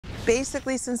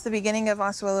Basically, since the beginning of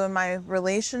Asuelu and my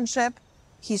relationship,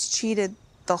 he's cheated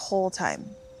the whole time.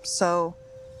 So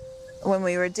when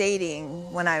we were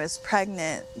dating, when I was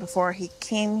pregnant, before he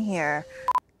came here.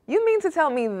 You mean to tell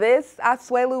me this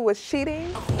Asuelu was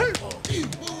cheating?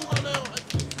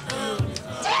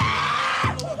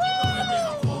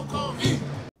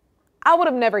 I would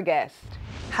have never guessed.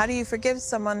 How do you forgive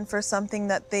someone for something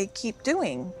that they keep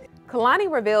doing?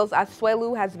 Kalani reveals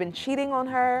Asuelu has been cheating on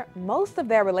her most of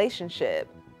their relationship.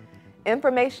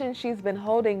 Information she's been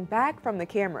holding back from the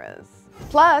cameras.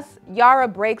 Plus, Yara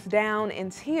breaks down in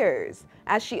tears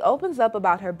as she opens up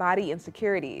about her body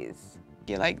insecurities.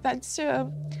 Like, that's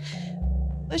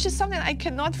just something I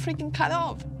cannot freaking cut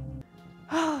off.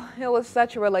 It was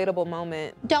such a relatable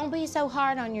moment. Don't be so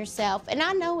hard on yourself, and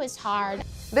I know it's hard.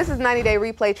 This is 90 Day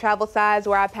Replay Travel Size,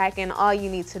 where I pack in all you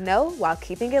need to know while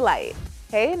keeping it light.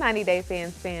 Hey 90 Day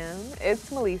fans fam, it's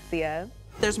Melicia.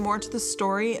 There's more to the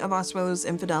story of Asuelu's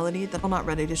infidelity that I'm not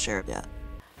ready to share it yet.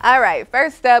 All right,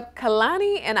 first up,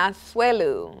 Kalani and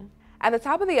Asuelu. At the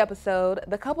top of the episode,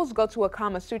 the couples go to a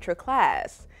Kama Sutra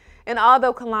class. And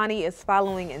although Kalani is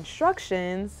following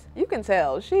instructions, you can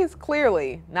tell she's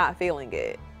clearly not feeling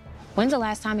it. When's the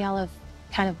last time y'all have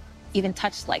kind of even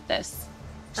touched like this?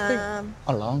 A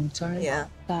long time? Yeah.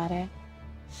 Got it.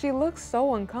 She looks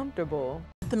so uncomfortable.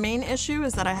 The main issue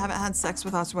is that I haven't had sex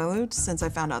with Asuelu since I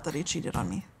found out that he cheated on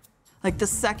me. Like, the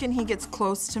second he gets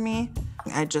close to me,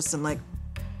 I just am like,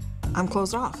 I'm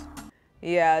closed off.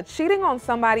 Yeah, cheating on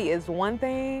somebody is one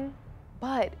thing,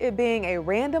 but it being a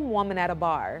random woman at a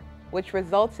bar, which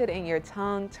resulted in your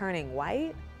tongue turning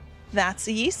white? That's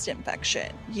a yeast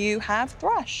infection. You have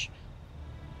thrush.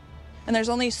 And there's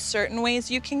only certain ways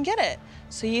you can get it.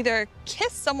 So you either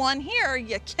kiss someone here, or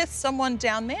you kiss someone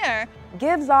down there.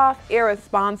 Gives off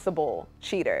irresponsible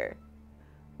cheater,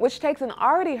 which takes an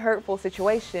already hurtful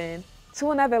situation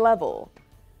to another level.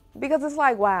 Because it's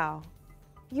like, wow,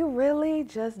 you really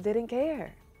just didn't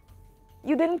care.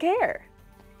 You didn't care.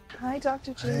 Hi,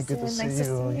 Dr. Jason. Hey, good to see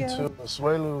you. You too.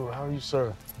 Asuelu, how are you,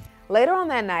 sir? Later on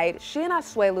that night, she and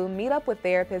Asuelu meet up with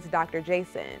therapist Dr.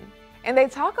 Jason, and they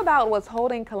talk about what's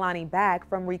holding Kalani back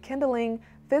from rekindling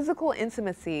physical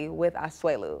intimacy with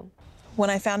Asuelu. When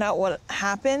I found out what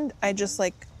happened, I just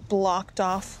like blocked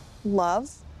off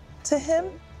love to him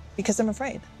because I'm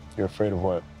afraid. You're afraid of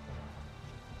what?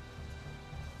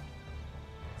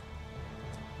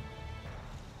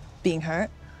 Being hurt.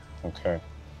 Okay.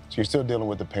 So you're still dealing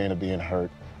with the pain of being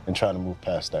hurt and trying to move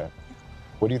past that.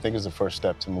 What do you think is the first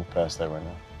step to move past that right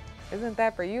now? Isn't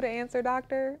that for you to answer,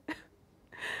 doctor?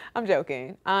 I'm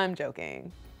joking.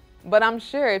 But I'm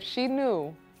sure if she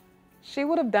knew, she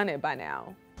would have done it by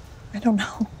now. I don't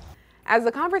know. As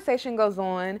the conversation goes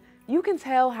on, you can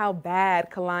tell how bad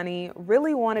Kalani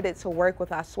really wanted it to work with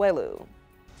Asuelu.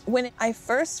 When I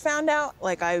first found out,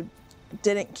 like, I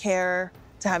didn't care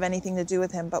to have anything to do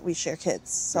with him, but we share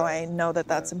kids. So I know that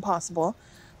that's impossible.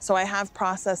 So I have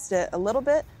processed it a little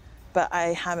bit, but I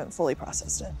haven't fully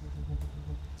processed it.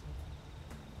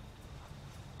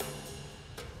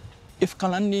 If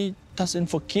Kalani doesn't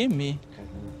forgive me,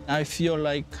 I feel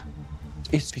like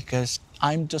it's because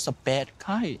I'm just a bad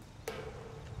guy.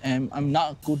 And I'm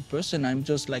not a good person, I'm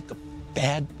just like a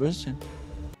bad person.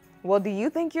 Well, do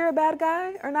you think you're a bad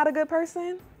guy or not a good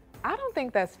person? I don't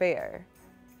think that's fair.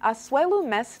 Asuelu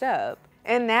messed up,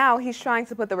 and now he's trying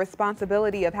to put the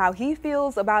responsibility of how he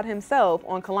feels about himself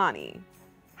on Kalani.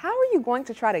 How are you going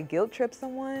to try to guilt trip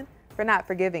someone for not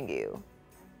forgiving you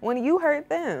when you hurt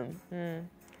them?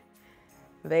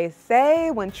 They say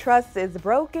when trust is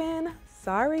broken,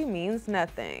 sorry means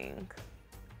nothing.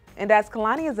 And as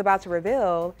Kalani is about to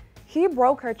reveal, he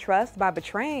broke her trust by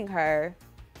betraying her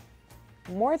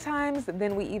more times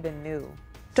than we even knew.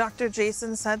 Dr.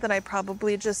 Jason said that I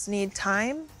probably just need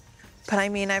time, but I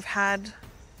mean, I've had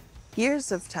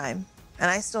years of time,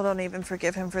 and I still don't even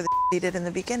forgive him for the he did in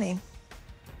the beginning.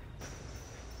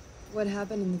 What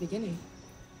happened in the beginning?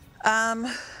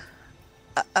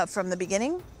 From the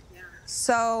beginning? Yeah.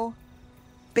 So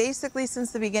basically,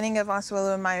 since the beginning of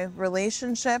Asuelu and my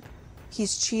relationship,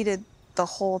 he's cheated the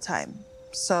whole time.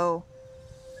 So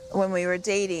when we were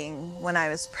dating, when I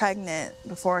was pregnant,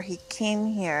 before he came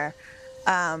here,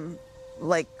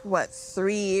 like what,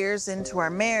 3 years into our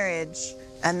marriage,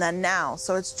 and then now.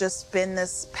 So it's just been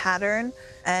this pattern.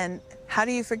 And how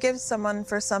do you forgive someone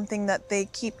for something that they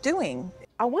keep doing?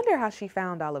 I wonder how she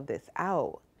found all of this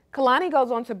out. Kalani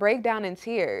goes on to break down in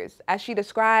tears as she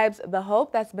describes the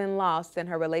hope that's been lost in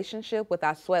her relationship with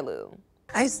Asuelu.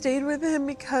 I stayed with him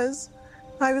because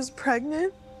I was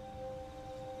pregnant.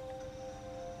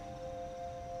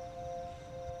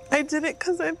 I did it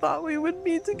because I thought we would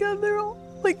be together,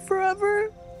 like,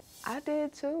 forever. I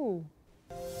did too.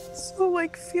 So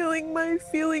like feeling my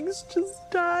feelings just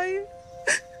die.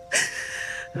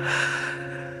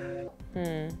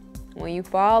 When you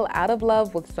fall out of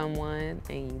love with someone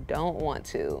and you don't want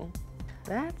to,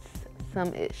 that's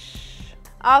some ish.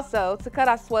 Also, to cut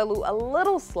Asuelu a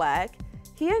little slack,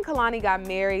 he and Kalani got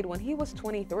married when he was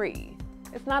 23.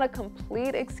 It's not a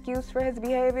complete excuse for his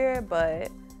behavior, but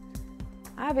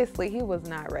obviously he was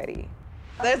not ready.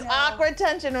 There's awkward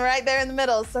tension right there in the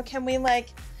middle. So can we like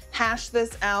hash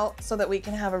this out so that we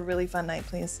can have a really fun night,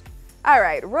 please? All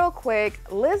right, real quick,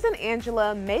 Liz and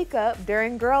Angela make up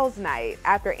during girls' night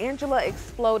after Angela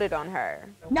exploded on her.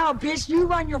 No, bitch, you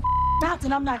run your mouth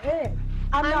and I'm not it.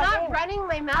 I'm not running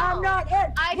my mouth. I'm not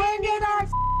it. When did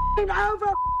I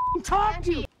over talk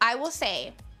to you? I will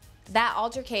say that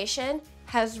altercation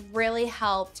has really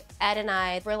helped Ed and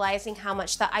I realizing how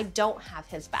much that I don't have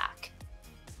his back.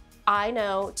 I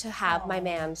know to have my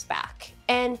man's back.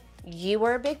 And you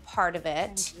were a big part of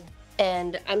it.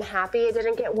 And I'm happy it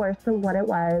didn't get worse than what it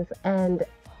was. And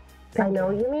I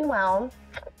know you mean well.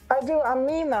 I do. I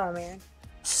mean though, man.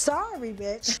 Sorry,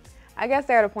 bitch. I guess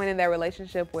they're at a point in their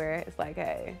relationship where it's like,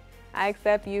 hey, I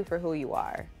accept you for who you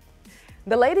are.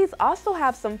 The ladies also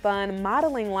have some fun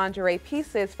modeling lingerie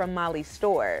pieces from Molly's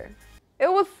store.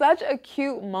 It was such a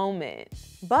cute moment.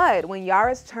 But when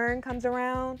Yara's turn comes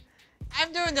around,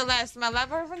 I'm doing the list. My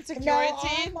level of insecurity,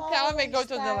 tell me go to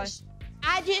the list.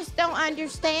 I just don't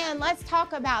understand. Let's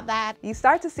talk about that. you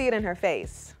start to see it in her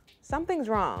face. Something's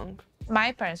wrong.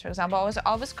 My parents, for example, was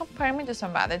always comparing me to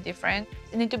somebody different.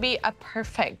 You need to be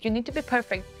you need to be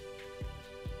perfect.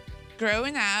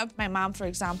 Growing up, my mom, for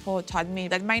example, taught me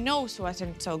that my nose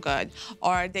wasn't so good,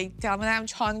 or they tell me that I'm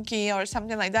chunky or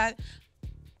something like that.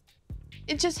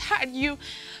 It just hurt you.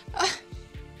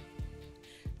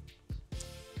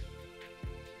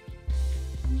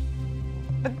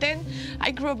 But then I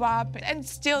grew up and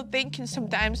still thinking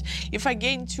sometimes if I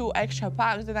gain 2 extra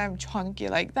pounds that I'm chunky.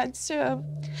 Like that's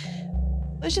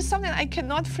just something I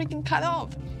cannot freaking cut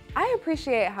off. I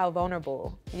appreciate how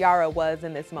vulnerable Yara was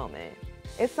in this moment.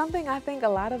 It's something I think a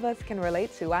lot of us can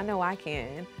relate to. I know I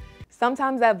can.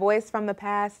 Sometimes that voice from the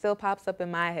past still pops up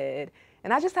in my head,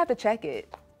 and I just have to check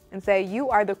it and say, you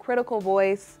are the critical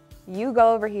voice. You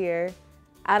go over here.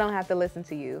 I don't have to listen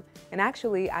to you. And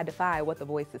actually, I defy what the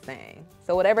voice is saying.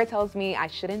 So whatever it tells me I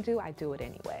shouldn't do, I do it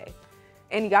anyway.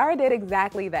 And Yara did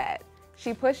exactly that.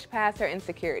 She pushed past her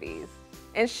insecurities.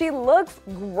 And she looks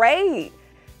great.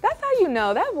 That's how you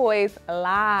know that voice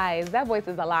lies. That voice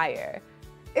is a liar.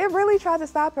 It really tried to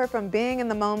stop her from being in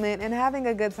the moment and having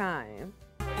a good time.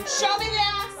 Show me the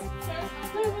ass.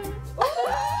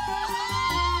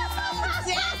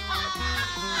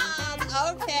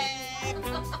 Okay.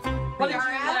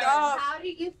 How do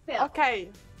you feel? Okay,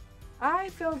 I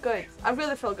feel good. I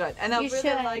really feel good, and I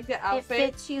really like the outfit.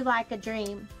 It fits you like a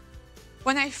dream.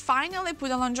 When I finally put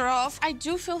the lingerie off, I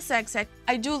do feel sexy.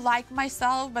 I do like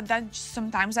myself, but then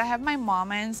sometimes I have my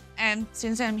moments. And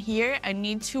since I'm here, I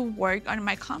need to work on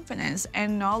my confidence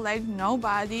and not let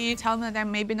nobody tell me that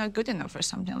I'm maybe not good enough or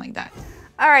something like that.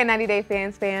 All right, 90 Day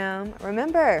Fans fam.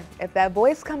 Remember, if that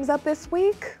voice comes up this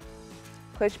week,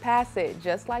 push past it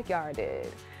just like Yara did.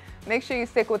 Make sure you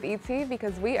stick with ET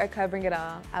because we are covering it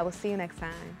all. I will see you next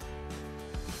time.